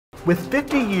With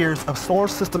 50 years of solar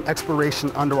system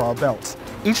exploration under our belts,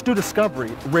 each new discovery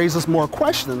raises more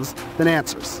questions than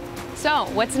answers. So,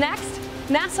 what's next?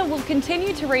 NASA will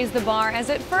continue to raise the bar as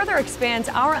it further expands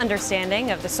our understanding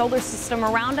of the solar system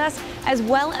around us, as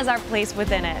well as our place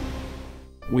within it.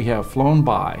 We have flown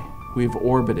by, we've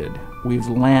orbited, we've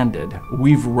landed,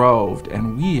 we've roved,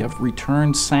 and we have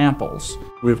returned samples.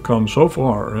 We've come so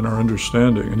far in our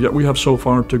understanding, and yet we have so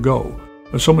far to go.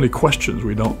 There's so many questions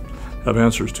we don't have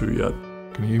answers to yet.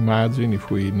 Can you imagine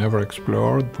if we never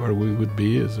explored where we would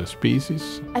be as a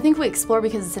species? I think we explore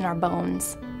because it's in our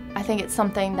bones. I think it's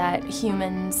something that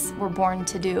humans were born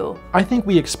to do. I think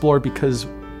we explore because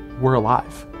we're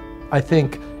alive. I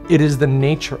think it is the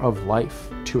nature of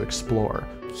life to explore.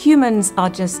 Humans are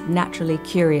just naturally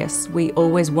curious. We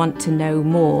always want to know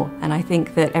more, and I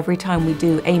think that every time we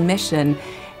do a mission,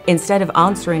 instead of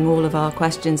answering all of our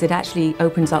questions, it actually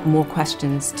opens up more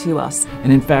questions to us.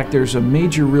 And in fact, there's a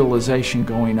major realization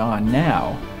going on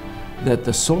now that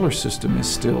the solar system is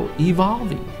still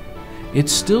evolving.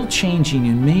 It's still changing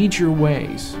in major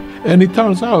ways. And it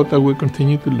turns out that we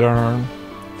continue to learn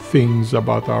things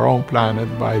about our own planet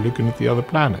by looking at the other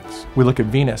planets. We look at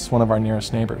Venus, one of our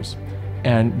nearest neighbors,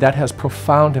 and that has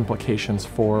profound implications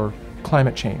for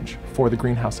climate change, for the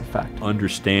greenhouse effect.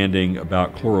 Understanding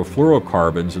about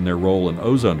chlorofluorocarbons and their role in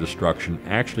ozone destruction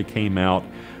actually came out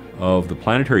of the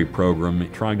planetary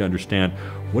program trying to understand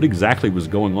what exactly was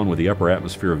going on with the upper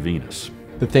atmosphere of Venus.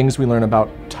 The things we learn about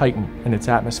Titan and its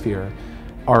atmosphere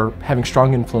are having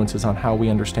strong influences on how we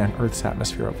understand Earth's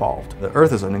atmosphere evolved. The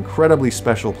Earth is an incredibly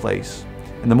special place,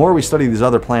 and the more we study these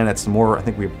other planets, the more I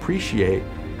think we appreciate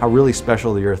how really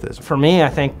special the Earth is. For me, I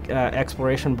think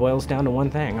exploration boils down to one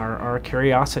thing, our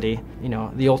curiosity,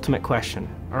 the ultimate question.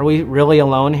 Are we really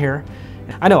alone here?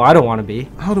 I know I don't want to be.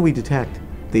 How do we detect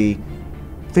the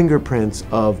fingerprints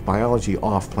of biology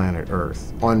off planet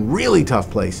Earth on really tough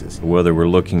places? Whether we're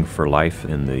looking for life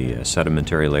in the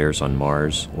sedimentary layers on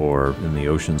Mars or in the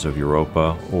oceans of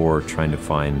Europa or trying to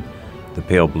find the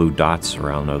pale blue dots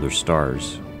around other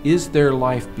stars. Is there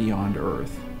life beyond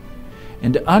Earth?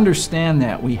 And to understand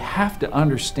that, we have to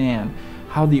understand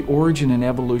how the origin and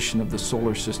evolution of the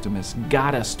solar system has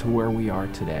got us to where we are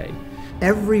today.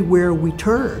 Everywhere we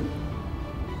turn,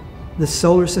 the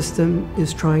solar system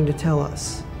is trying to tell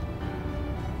us,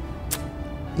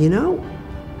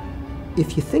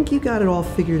 if you think you got it all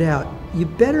figured out, you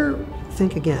better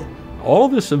think again. All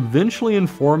of this eventually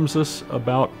informs us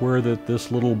about where this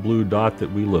little blue dot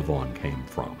that we live on came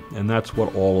from. And that's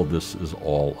what all of this is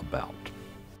all about.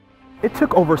 It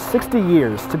took over 60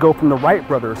 years to go from the Wright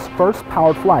brothers' first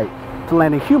powered flight to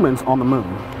landing humans on the moon.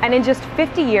 And in just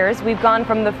 50 years, we've gone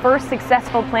from the first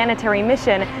successful planetary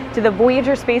mission to the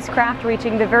Voyager spacecraft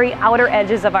reaching the very outer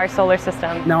edges of our solar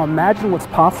system. Now imagine what's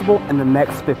possible in the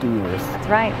next 50 years. That's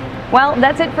right. Well,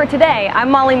 that's it for today.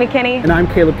 I'm Molly McKinney. And I'm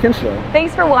Caleb Kinchlow.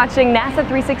 Thanks for watching NASA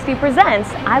 360 Presents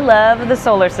I Love the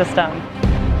Solar System.